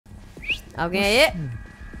Alguém aí?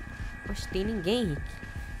 Oxe, tem ninguém, Rick.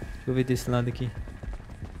 Deixa eu ver desse lado aqui.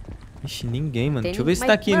 Ixi, ninguém, mano. Tem Deixa eu ver se mas,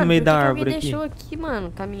 tá aqui mano, no meio por da que árvore alguém aqui. deixou aqui,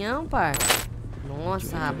 mano? Caminhão, par.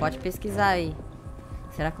 Nossa, pode pesquisar aí.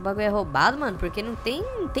 Será que o bagulho é roubado, mano? Porque não tem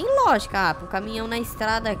lógica, um caminhão na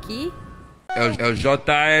estrada aqui. É o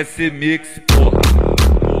JS Mix, porra.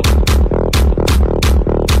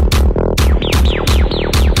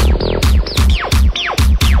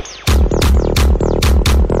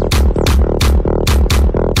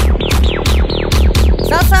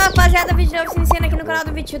 Salve, rapaziada, vídeo novo se iniciando aqui no canal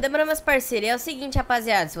do VÍDEO. Demorou, meus parceiros. É o seguinte,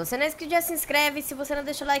 rapaziada, se você não é inscrito, já se inscreve. Se você não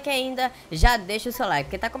deixa o like ainda, já deixa o seu like,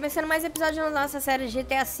 porque tá começando mais episódio da nossa série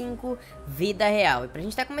GTA V Vida Real. E pra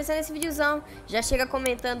gente tá começando esse videozão, já chega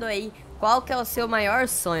comentando aí qual que é o seu maior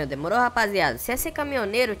sonho. Demorou, rapaziada? Se é ser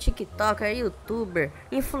caminhoneiro, tiktoker, youtuber,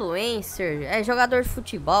 influencer, jogador de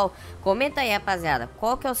futebol, comenta aí, rapaziada,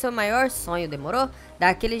 qual que é o seu maior sonho. Demorou?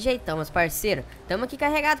 Daquele jeitão, meus parceiros. Tamo aqui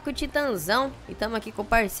carregado com o Titãzão e tamo aqui com o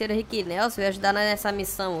parceiro Rick Nelson, vai ajudar nós nessa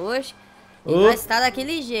missão hoje. E nós tá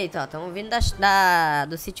daquele jeito, ó. Tamo vindo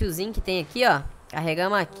do sítiozinho que tem aqui, ó.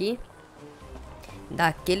 Carregamos aqui.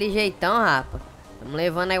 Daquele jeitão, rapa. Tamo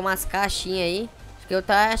levando aí umas caixinhas aí.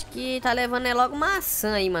 Acho que tá levando aí logo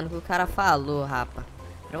maçã aí, mano, que o cara falou, rapa.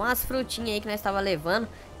 Era umas frutinhas aí que nós tava levando.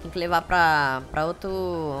 Tem que levar pra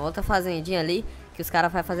outra fazendinha ali, que os caras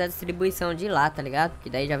vão fazer a distribuição de lá, tá ligado? Que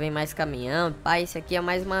daí já vem mais caminhão. Pá, esse aqui é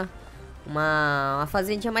mais uma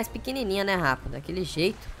fazendinha mais pequenininha, né, rapa? Daquele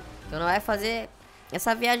jeito. Então não vai fazer...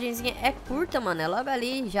 Essa viagemzinha é curta, mano. É logo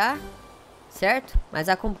ali já, certo? Mas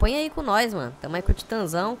acompanha aí com nós, mano. Tamo aí com o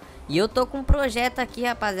Titãzão. E eu tô com um projeto aqui,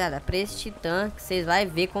 rapaziada, pra esse Titã, que vocês vão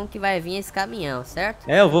ver como que vai vir esse caminhão, certo?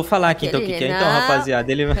 É, eu vou falar aqui então o que é. Então, rapaziada,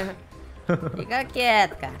 ele... Fica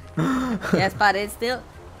quieto, cara. E as paredes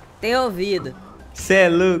tem ouvido. Cê é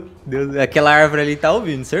louco. Deus, aquela árvore ali tá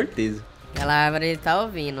ouvindo, certeza. Aquela árvore ele tá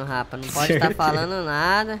ouvindo, rapa. Não pode estar falando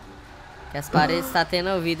nada, que as paredes tá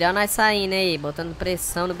tendo ouvido. Olha nós saindo aí, botando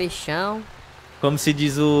pressão no bichão. Como se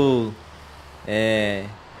diz o...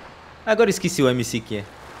 Agora eu esqueci o MC que é.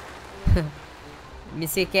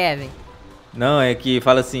 MC Kevin. Não, é que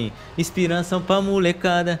fala assim: inspiração pra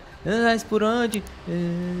molecada. Mas por onde?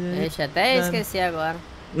 Deixa até eu esqueci agora.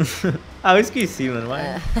 Ah, eu esqueci, mano.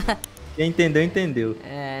 Mas... Quem entendeu, entendeu.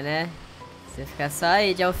 É, né? Você fica só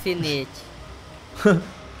aí de alfinete.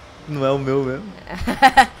 Não é o meu mesmo.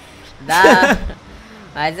 Dá.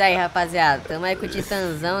 Mas aí, rapaziada, tamo aí com o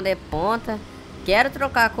Titãzão de ponta. Quero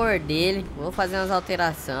trocar a cor dele. Vou fazer umas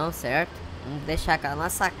alterações, certo? Vamos deixar a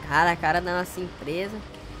nossa cara, a cara da nossa empresa.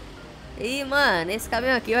 E, mano, esse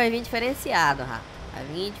caminhão aqui vai vir diferenciado, rapaz. Vai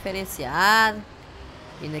vir diferenciado.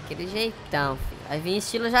 E daquele jeitão, filho. Vai vir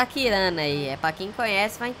estilo Jaquirana aí. É pra quem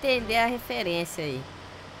conhece, vai entender a referência aí.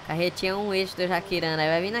 Carretinha um eixo do Jaquirana. Aí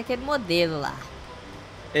vai vir naquele modelo lá.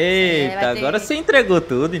 Eita, agora você entregou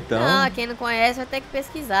tudo, então. Não, quem não conhece vai ter que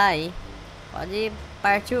pesquisar aí. Pode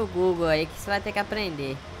partir o Google aí que você vai ter que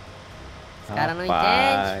aprender. Os caras não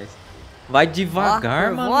entendem. Vai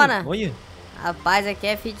devagar, mano. Olha. Rapaz, aqui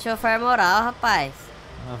é filho de chofer moral, rapaz.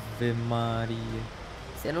 Ave Maria.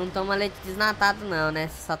 Você não toma leite desnatado não, né?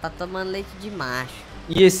 Você só tá tomando leite de macho.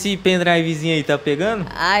 E esse pendrivezinho aí, tá pegando?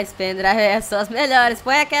 Ah, esse pendrive é só as melhores.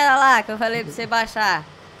 Põe aquela lá que eu falei pra você baixar.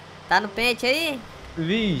 Tá no pente aí?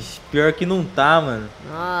 Vixe, pior que não tá, mano.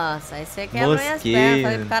 Nossa, aí você quebra minhas pernas.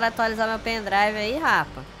 Falei pro cara atualizar meu pendrive aí,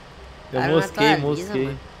 rapa. Eu mosquei.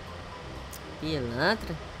 Mano.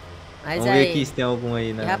 Pilantra. Mas vamos aí, ver aqui se tem algum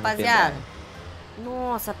aí, né? Rapaziada.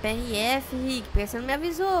 Nossa, PRF, Rick. Porque você não me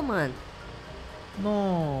avisou, mano.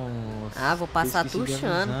 Nossa. Ah, vou passar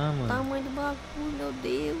tuchando. O tamanho do bagulho, meu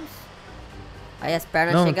Deus. Aí as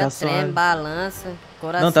pernas chegam, treme, balança.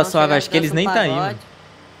 Coração não, tá suave, acho que eles nem tá indo.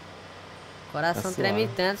 Coração treme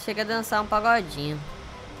tanto, chega a dançar um pagodinho.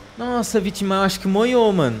 Nossa, vítima, eu acho que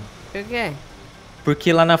moiou, mano. Por quê?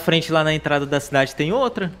 Porque lá na frente, lá na entrada da cidade, tem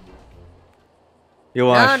outra.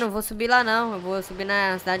 Eu acho. Não, não vou subir lá não. Eu vou subir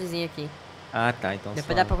na cidadezinha aqui. Ah, tá, então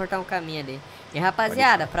depois dá pra cortar um caminho ali. E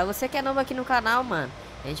rapaziada, pra você que é novo aqui no canal, mano,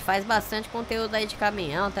 a gente faz bastante conteúdo aí de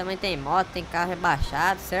caminhão. Também tem moto, tem carro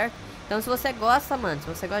rebaixado, certo? Então se você gosta, mano, se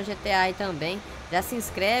você gosta de GTA aí também, já se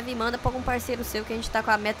inscreve e manda pra algum parceiro seu, que a gente tá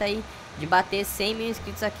com a meta aí de bater 100 mil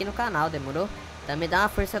inscritos aqui no canal, demorou? Também dá uma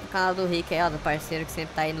força do canal do Rick aí, ó, do parceiro que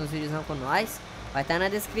sempre tá aí nos vídeos com nós. Vai estar na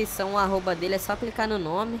descrição o arroba dele, é só clicar no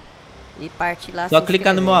nome e partir lá. Só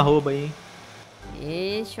clicar no meu arroba aí.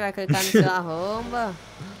 Ixi, vai clicar no seu arroba.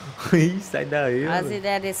 Ih, sai daí, as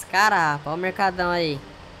ideias desse cara, rapaz. Olha o mercadão aí.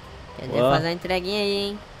 Quer dizer, fazer uma entreguinha aí,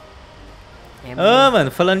 hein?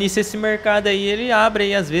 Mano, falando nisso, esse mercado aí, ele abre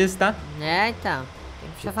aí às vezes, tá? É, então.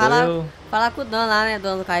 Deixa eu falar com o dono lá, né?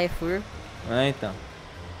 Dono do Carrefour. Ah, então.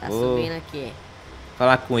 Tá Vou subindo aqui.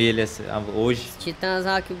 falar com ele hoje. Esse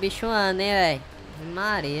titãzão aqui, o bicho anda, hein, velho.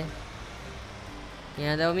 Maria. Quem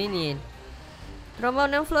anda é o menino. Trombou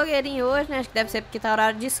nem um flogueirinho hoje, né? Acho que deve ser porque tá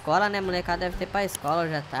horário de escola, né? Molecada deve ter pra escola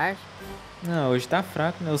hoje à tarde. Não, hoje tá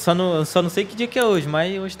fraco, né? Eu só não sei que dia que é hoje,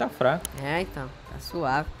 mas hoje tá fraco. É, então. Tá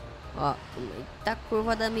suave. Ó, eita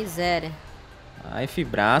curva da miséria. Ai, fi,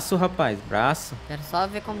 braço, rapaz, braço. Quero só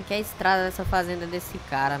ver como que é a estrada dessa fazenda desse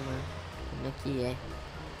cara, mano. Como é que é.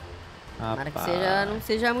 Tomara que não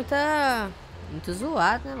seja muito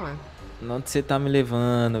zoado, né, mano? Onde você tá me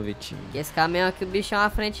levando, Vitinho? Porque esse caminhão aqui, o bichão à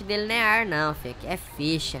frente dele não é ar, não, filho. Aqui é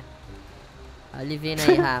ficha. Olha ele vindo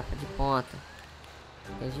aí, Rafa, de ponta.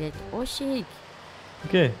 Que jeito. Oxi, Rick. O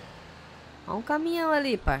quê? Olha um caminhão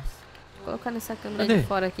ali, parça. Vou colocar nessa câmera Cadê? de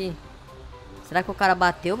fora aqui. Será que o cara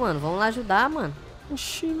bateu, mano? Vamos lá ajudar, mano.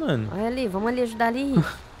 Oxi, mano. Olha ali, vamos ali ajudar ali, Rick.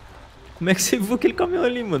 Como é que você viu aquele caminhão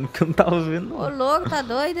ali, mano? Que eu não tava vendo, não. Ô, louco, tá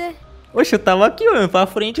doido, é? Oxe, eu tava aqui, olhando pra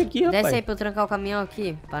frente aqui, rapaz. Desce aí pra eu trancar o caminhão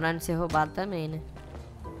aqui. Pra nós não ser roubado também, né?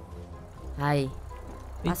 Aí.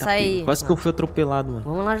 Passa Eita, aí. pega, quase que eu fui atropelado, mano.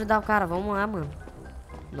 Vamos lá ajudar o cara, vamos lá, mano.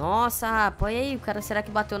 Nossa, rapaz, olha aí, o cara será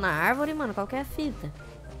que bateu na árvore, mano? Qual que é a fita?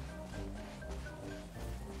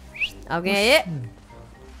 Alguém aí?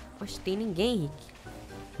 Oxe, tem ninguém, Rick.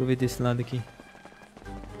 Deixa eu ver desse lado aqui.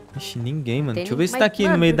 Ixi, ninguém, mano. Tem Deixa eu ver se mas, tá aqui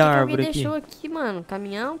mano, no meio por da que que árvore alguém aqui. deixou aqui, mano?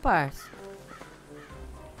 Caminhão, parça.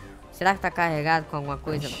 Será que tá carregado com alguma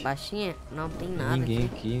coisa Oxi. baixinha? Não tem nada Ninguém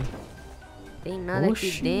aqui. aqui. Tem nada Oxi,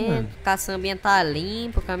 aqui dentro. mano. Caçambinha tá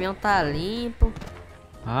limpo, o caminhão tá limpo.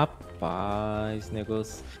 Rapaz,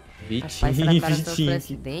 negócio. Rapaz, será que o Vitinho, cara sofreu Vitinho.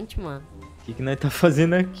 acidente, mano? O que nós tá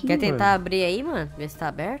fazendo aqui, Quer mano? tentar abrir aí, mano? Ver se tá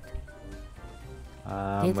aberto?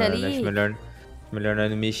 Ah, Tenta mano, ali. acho melhor nós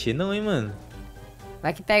não mexer não, hein, mano.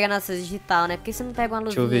 Vai que pega nossa digital, né? Por que você não pega uma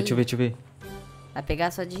luzinha Deixa eu ver. Vai pegar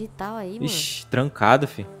a sua digital aí, mano. Ixi, trancado,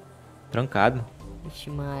 fi. Trancado. Ixi,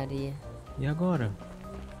 Maria. E agora?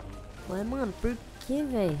 Ué, mano, por que,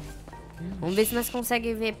 velho? Vamos ver se nós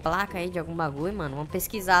conseguimos ver placa aí de algum bagulho, mano. Vamos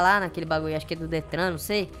pesquisar lá naquele bagulho, acho que é do Detran, não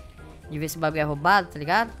sei. De ver se o bagulho é roubado, tá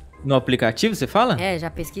ligado? No aplicativo, você fala? É, já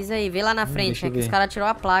pesquisa aí. Vê lá na frente, deixa é eu que os ver. caras tirou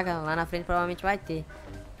a placa. Lá na frente provavelmente vai ter.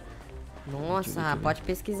 Nossa, ver. pode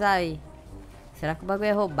pesquisar aí. Será que o bagulho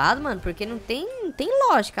é roubado, mano? Porque não tem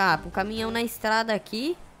lógica, rapaz. Um caminhão na estrada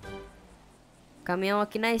aqui. Caminhão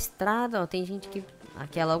aqui na estrada, ó. Tem gente que...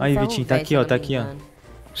 Aqui é logo Aí, ferro Vitinho, tá velho, aqui, se eu ó, não tá me aqui, ó. engano.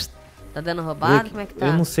 Tá dando roubado? Como é que tá?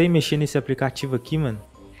 Eu não sei mexer nesse aplicativo aqui, mano.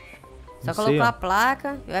 Só Não sei, colocou ó. a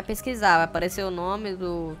placa e vai pesquisar. Vai aparecer o nome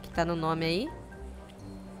do que tá no nome aí.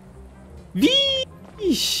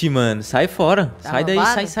 Vixe, mano, sai fora. Tá sai daí,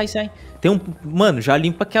 roubado? sai. Tem um... Mano, já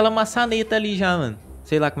limpa aquela maçaneta ali já, mano.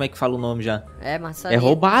 Sei lá como é que fala o nome já. É, É maçaneta.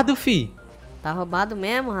 roubado, fi. Tá roubado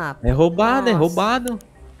mesmo, rapaz. É roubado, é Nossa. roubado.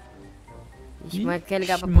 Ixi, mas quer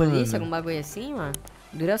ligar pra Ixi, polícia, mano. algum bagulho assim, mano?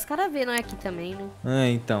 Dura os caras ver, não é aqui também, né? Ah,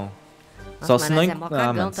 então. Nossa, Só mas se não... nós é mó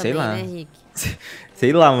cagão mano, sei também, lá. né, Rick?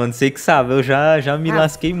 Sei lá, mano, sei que sabe. Eu já me Ah.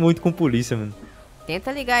 lasquei muito com polícia, mano.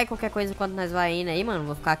 Tenta ligar aí qualquer coisa enquanto nós vai indo aí, mano.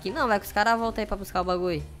 Vou ficar aqui não, vai que os caras voltam aí pra buscar o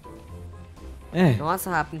bagulho. É. Nossa,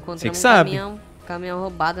 rapaz, Cê encontramos que um sabe. caminhão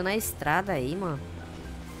roubado na estrada aí, mano.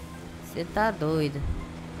 Você tá doido.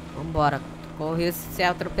 Vambora. Correu ser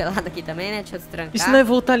atropelado aqui também, né? Deixa eu se trancar. E se nós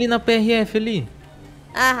voltar ali na PRF ali?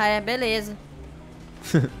 Ah, é, beleza.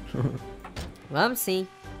 Vamos sim.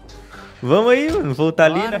 Vamos aí, mano. Voltar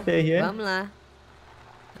ali Bora, na PRF. Vamos lá.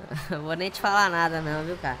 Vou nem te falar nada não,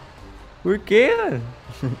 viu, cara? Por quê, mano?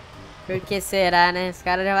 Por que será, né? Os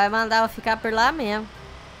caras já vai mandar eu ficar por lá mesmo.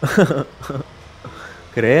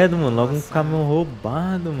 Credo, mano. Logo Nossa. um caminhão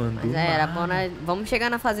roubado, mano. Mas do é, era nada. bom nós... Vamos chegar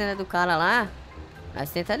na fazenda do cara lá. Nós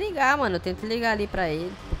tenta ligar, mano. Eu tento ligar ali pra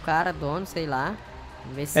ele, pro cara, dono, sei lá.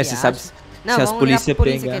 Vamos ver se É, você acha. sabe Não, se as vamos ligar polícia pra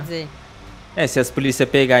polícia, pegar. quer dizer. É, se as polícias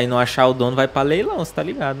pegar e não achar o dono, vai pra leilão, você tá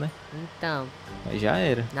ligado, né? Então. Aí já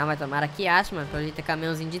era. Não, mas tomara que ache, mano. Pra gente ter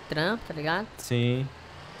caminhãozinho de trampo, tá ligado? Sim.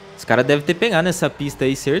 Os caras devem ter pegado nessa pista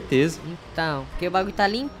aí, certeza. Então, porque o bagulho tá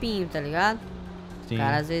limpinho, tá ligado? Sim. O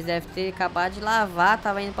cara às vezes deve ter acabado de lavar,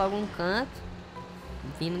 tava indo pra algum canto.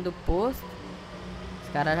 Vindo do posto.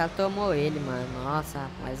 Os caras já tomou ele, mano. Nossa,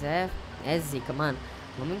 mas é zica, mano.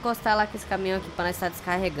 Vamos encostar lá com esse caminhão aqui pra nós estar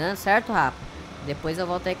descarregando, certo, Rafa? Depois eu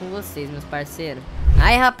volto aí com vocês, meus parceiros.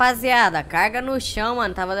 Aí, rapaziada, carga no chão,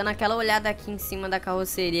 mano. Tava dando aquela olhada aqui em cima da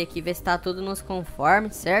carroceria aqui, ver se tá tudo nos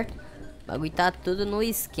conformes, certo? O bagulho tá tudo no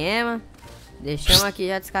esquema. Deixamos aqui,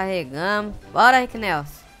 já descarregamos. Bora, Rick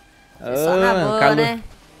Nelson. Só na mano, boa, né?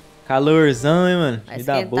 Calorzão, hein, mano. Vai Me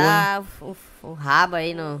dá boa. esquentar o rabo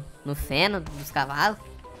aí no feno dos cavalos.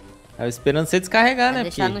 Tava esperando você descarregar, Vai né,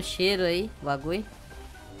 deixar filho? no cheiro aí, o bagulho.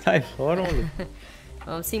 Sai fora, mano.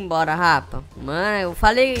 Vamos embora, rapa. Mano, eu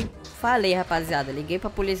falei, rapaziada. Liguei pra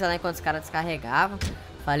polícia lá enquanto os caras descarregavam.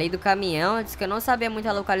 Falei do caminhão, disse que eu não sabia muito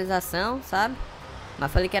a localização, sabe?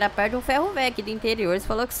 Mas falei que era perto de um ferro velho aqui do interior. Eles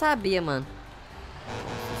falou que sabia, mano.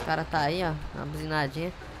 Os caras tá aí, ó, uma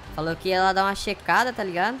buzinadinha. Falou que ia lá dar uma checada, tá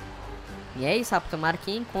ligado? E é isso, rapa. Tomara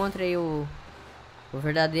que encontre aí o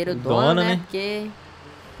verdadeiro dono, né? Porque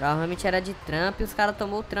provavelmente era de trampo e os caras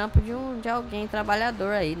tomou o trampo de alguém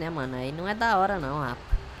trabalhador aí, né, mano? Aí não é da hora não, rapa.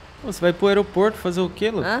 Você vai pro aeroporto fazer o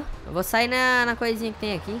quê, Lu? Hã? Eu vou sair na coisinha que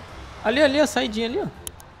tem aqui. Ali, a saidinha ali, ó.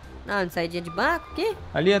 Não, saidinha de banco aqui?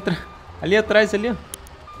 Ali atrás, ali, ó.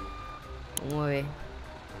 Vamos ver.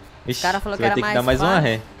 Ixi, O cara falou você que vai era ter que dar mais fácil. uma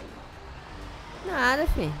ré. Nada,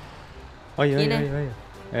 filho. Olha, Aqui, olha, né?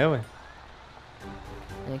 olha. É, ué.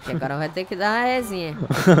 Aqui agora vai ter que dar uma resinha.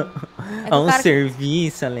 É um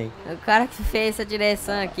serviço, além. O cara que fez essa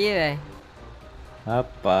direção aqui, velho.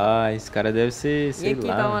 Rapaz, esse cara deve ser, sei E aqui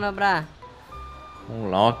lá, pra manobrar? um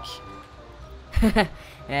lock.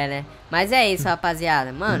 É, né? Mas é isso,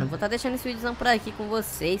 rapaziada. Mano, vou estar deixando esse videozão por aqui com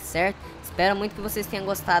vocês, certo? Espero muito que vocês tenham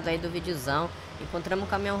gostado aí do videozão. Encontramos um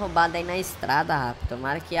caminhão roubado aí na estrada, rapaz.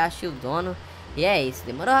 Tomara que ache o dono. E é isso.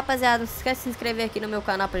 Demorou, rapaziada? Não se esquece de se inscrever aqui no meu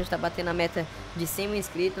canal pra gente tá batendo a meta de 100 mil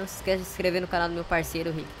inscritos. Não se esquece de se inscrever no canal do meu parceiro,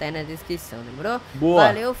 o Rick, tá aí na descrição. Demorou? Boa.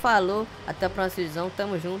 Valeu, falou. Até o próximo videozão.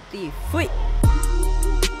 Tamo junto e fui!